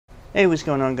Hey, what's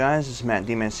going on, guys? It's Matt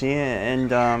DMS here, and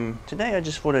today I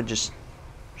just thought I'd just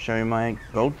show you my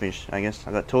goldfish. I guess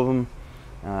I got two of them.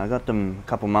 I got them a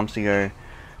couple months ago.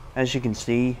 As you can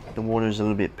see, the water's a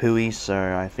little bit pooey, so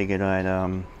I figured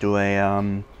I'd do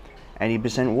a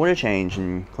 80% water change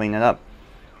and clean it up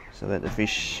so that the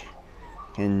fish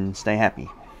can stay happy.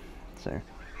 So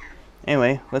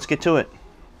anyway, let's get to it.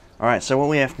 Alright, so what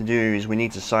we have to do is we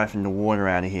need to siphon the water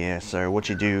out of here. So what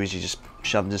you do is you just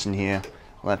shove this in here.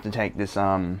 We'll have to take this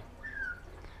the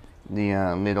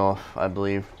lid off, I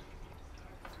believe.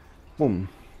 Boom.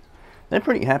 They're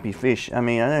pretty happy fish. I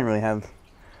mean, I don't really have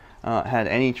had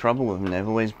any trouble with them. They've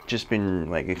always just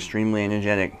been like extremely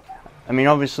energetic. I mean,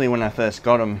 obviously when I first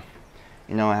got them,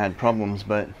 you know, I had problems,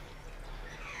 but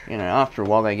you know, after a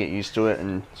while they get used to it,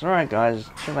 and it's alright, guys,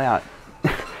 chill out.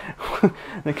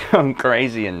 They're going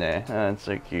crazy in there. Oh, that's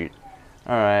so cute.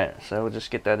 Alright, so we'll just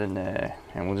get that in there,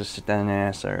 and we'll just sit down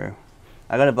there. So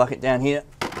I got a bucket down here,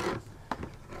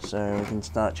 so we can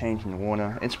start changing the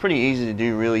water. It's pretty easy to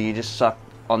do, really. You just suck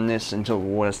on this until the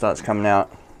water starts coming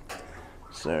out.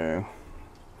 So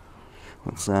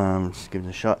let's just give it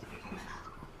a shot.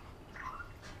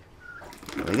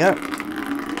 There we go.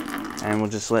 And we'll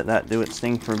just let that do its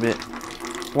thing for a bit.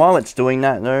 While it's doing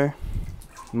that, though,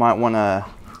 you might want to,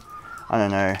 I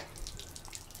don't know,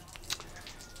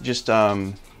 just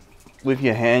with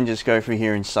your hand, just go through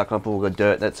here and suck up all the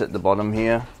dirt that's at the bottom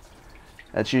here.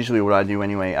 That's usually what I do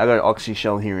anyway. I got an oxy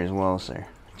shell here as well, so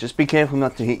just be careful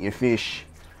not to hit your fish,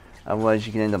 otherwise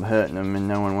you can end up hurting them, and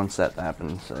no one wants that to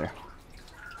happen. So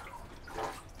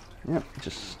yep,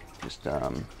 just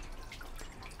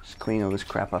clean all this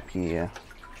crap up here.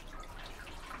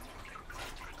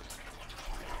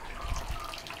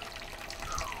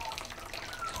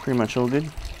 Pretty much all good.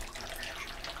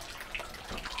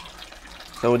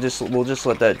 So we'll just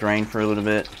let that drain for a little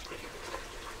bit.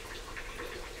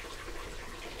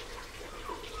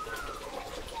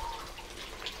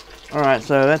 Alright,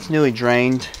 so that's nearly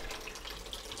drained.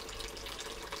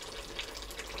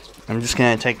 I'm just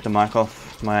going to take the mic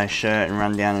off my shirt and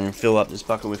run down and fill up this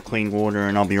bucket with clean water,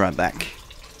 and I'll be right back.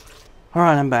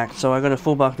 Alright, I'm back. So I got a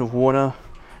full bucket of water.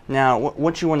 Now,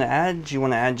 what you want to add? You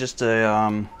want to add just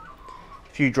a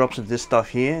few drops of this stuff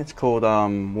here. It's called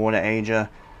water ager,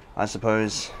 I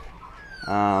suppose.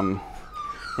 Yeah,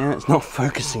 it's not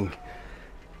focusing.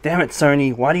 Damn it,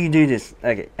 Sony, why do you do this?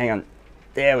 Okay, hang on.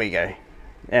 There we go.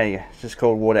 There you go. It's just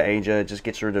called water ager. It just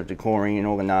gets rid of the chlorine and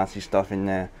all the nasty stuff in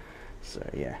there. So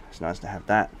yeah, it's nice to have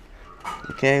that.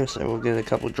 Okay, so we'll get a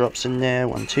couple drops in there.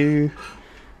 1, 2.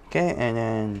 Okay, and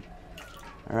then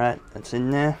alright, that's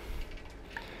in there.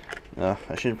 I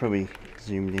should have probably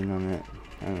zoomed in on it.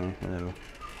 I don't know, whatever.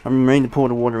 I'm ready to pour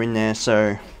the water in there.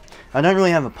 So I don't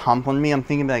really have a pump on me. I'm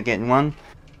thinking about getting one,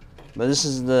 but this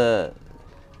is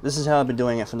how I've been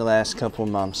doing it for the last couple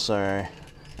of months. So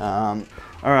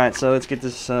alright, so let's get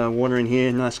this water in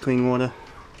here. Nice clean water.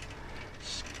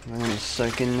 Just let it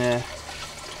soak in there.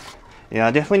 Yeah,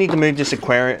 I definitely need to move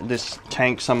this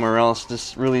tank somewhere else.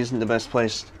 This really isn't the best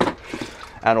place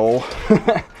at all.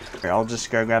 I'll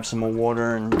just go grab some more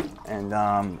water, and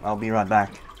I'll be right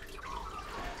back.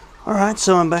 Alright,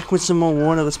 so I'm back with some more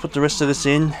water. Let's put the rest of this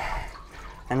in.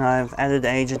 And I've added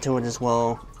ager to it as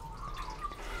well.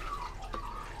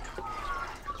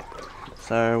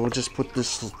 So we'll just put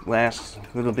this last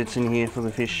little bits in here for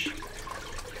the fish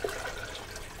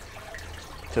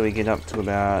till we get up to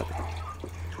about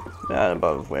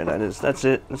above where that is. That's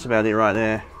it. That's about it right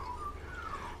there.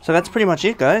 So that's pretty much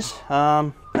it, guys.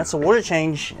 That's a water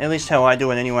change, at least how I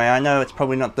do it anyway. I know it's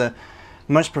probably not the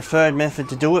most preferred method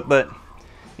to do it, but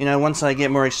you know, once I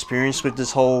get more experience with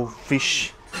this whole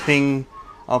fish thing,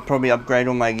 I'll probably upgrade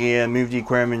all my gear, move the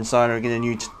aquarium inside, or get a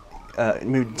new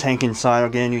move the tank inside, or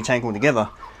get a new tank altogether.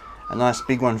 A nice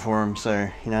big one for them, so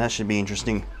you know, that should be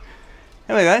interesting.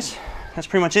 Anyway, guys, that's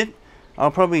pretty much it.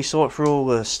 I'll probably sort through all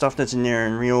the stuff that's in there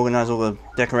and reorganize all the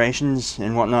decorations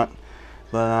and whatnot.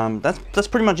 But that's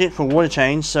pretty much it for water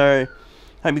change. So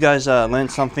hope you guys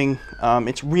learned something.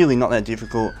 It's really not that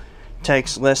difficult. It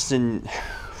takes less than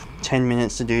 10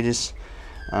 minutes to do this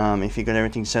if you got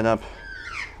everything set up,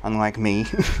 unlike me.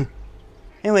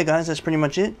 Anyway, guys, that's pretty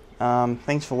much it.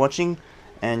 Thanks for watching,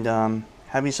 and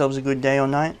have yourselves a good day or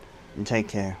night, and take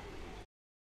care.